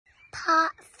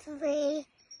Part 3,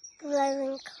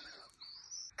 growing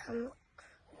community.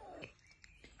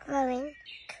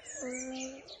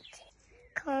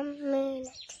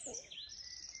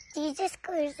 Jesus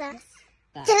calls us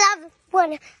to love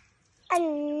one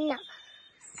another.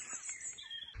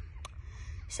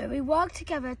 So we work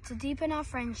together to deepen our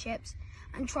friendships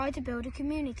and try to build a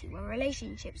community where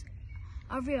relationships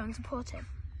are real and supportive.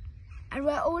 And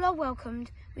where all are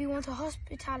welcomed, we want our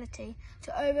hospitality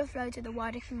to overflow to the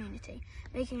wider community,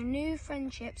 making new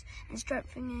friendships and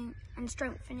strengthening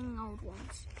old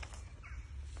ones.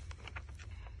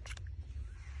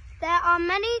 There are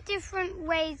many different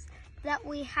ways that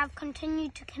we have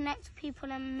continued to connect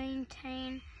people and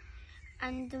maintain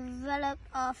and develop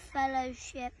our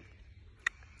fellowship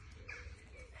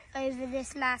over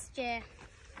this last year.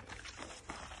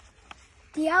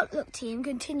 The Outlook team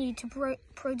continued to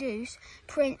produce,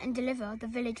 print and deliver the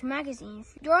Village magazine.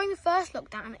 During the first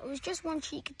lockdown, it was just one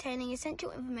sheet containing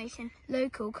essential information,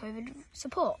 local COVID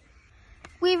support.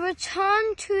 We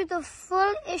returned to the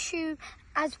full issue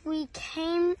as we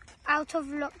came out of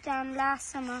lockdown last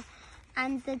summer,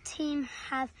 and the team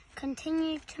have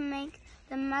continued to make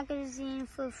the magazine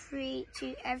for free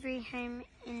to every home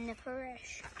in the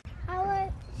parish.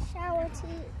 Our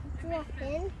charity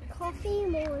drop-in, coffee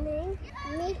morning,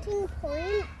 meeting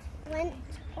point went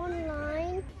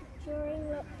online during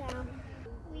lockdown.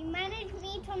 We managed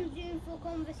meet on Zoom for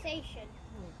conversation,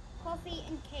 coffee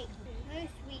and cake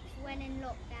most weeks when in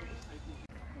lockdown.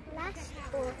 Last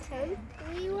autumn,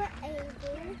 we were able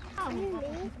to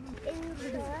meet in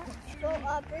church for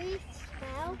a brief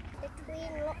spell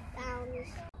between lockdowns.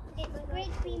 It's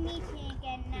great to be meeting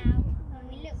again now, and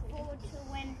we look forward to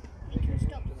when we can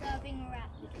stop serving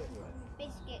wraps,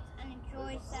 biscuits and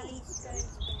enjoy Sally's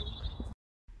stones again.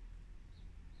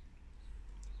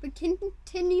 We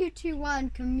continue to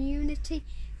run community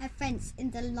events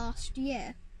in the last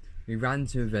year. We ran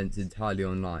 2 events entirely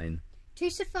online. 2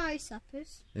 safari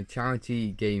suppers, A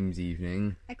charity games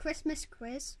evening, a Christmas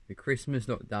quiz, the Christmas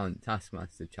Lockdown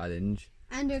Taskmaster Challenge,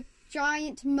 and a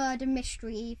giant murder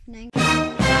mystery evening.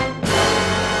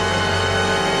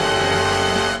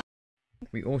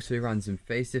 We also ran some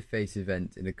face-to-face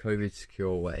events in a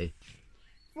COVID-secure way.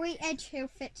 3 Edge Hill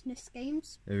fitness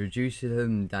games, The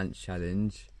Jerusalem Dance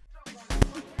Challenge,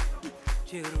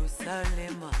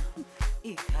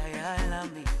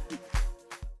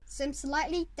 some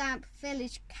slightly damp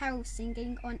village carol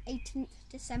singing on 18th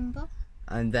December,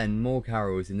 and then more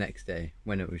carols the next day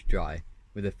when it was dry,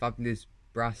 with a fabulous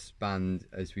brass band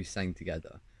as we sang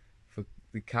together for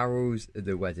the carols at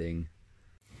the wedding.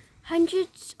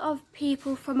 Hundreds of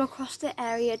people from across the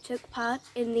area took part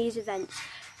in these events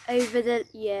over the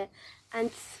year,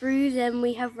 and through them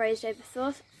we have raised over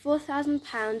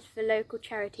 £4,000 for local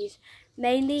charities,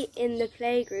 mainly in the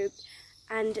playgroup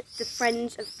and the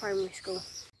Friends of Primary School.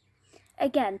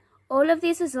 Again, all of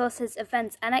these resources,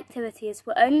 events and activities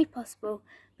were only possible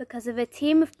because of a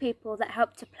team of people that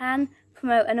helped to plan,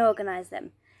 promote and organise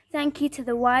them. Thank you to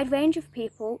the wide range of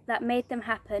people that made them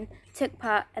happen, took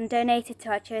part and donated to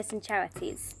our chosen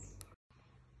charities.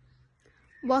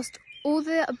 Whilst all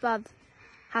the above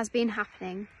has been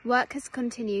happening, work has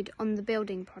continued on the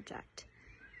building project.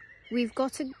 We've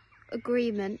got an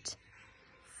agreement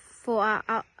for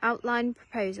our outline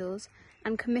proposals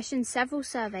and commissioned several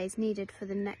surveys needed for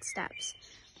the next steps.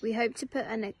 We hope to put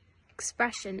an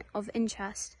expression of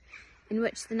interest in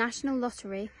which the National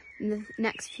Lottery in the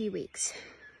next few weeks.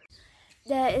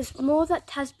 There is more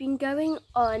that has been going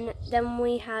on than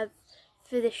we have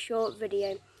for this short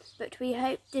video, but we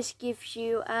hope this gives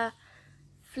you a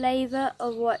flavour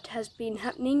of what has been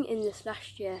happening in this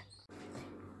last year.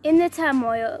 In the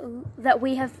turmoil that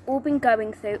we have all been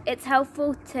going through, it's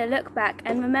helpful to look back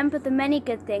and remember the many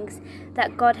good things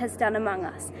that God has done among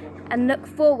us, and look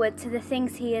forward to the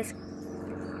things He is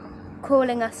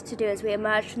calling us to do as we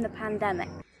emerge from the pandemic.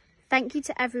 Thank you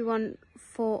to everyone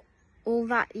for all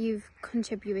that you've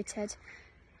contributed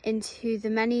into the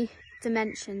many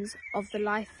dimensions of the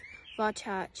life of our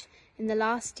church in the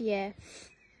last year,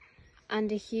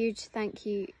 and a huge thank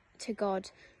you to God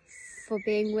for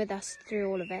being with us through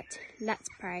all of it. Let's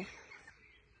pray.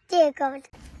 Dear God,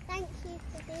 thank you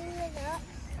for being with us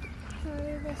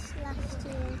through this last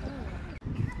year.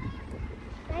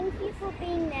 Thank you for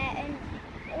being there and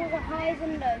all the highs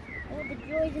and lows, all the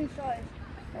joys and sorrows,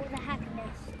 all the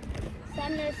happiness,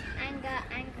 sadness, anger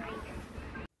and grief.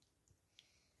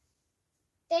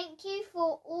 Thank you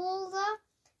for all the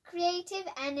creative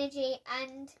energy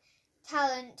and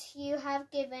talent you have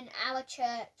given our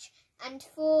church, and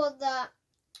for the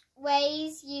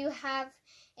ways you have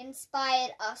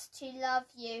inspired us to love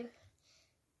you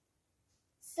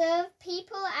serve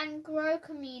people and grow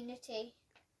community.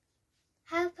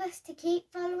 Help us to keep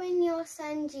following your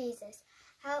Son, Jesus.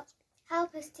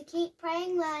 Help us to keep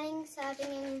praying, learning,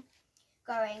 serving and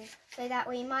growing so that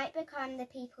we might become the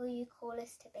people you call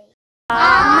us to be.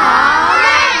 Amen.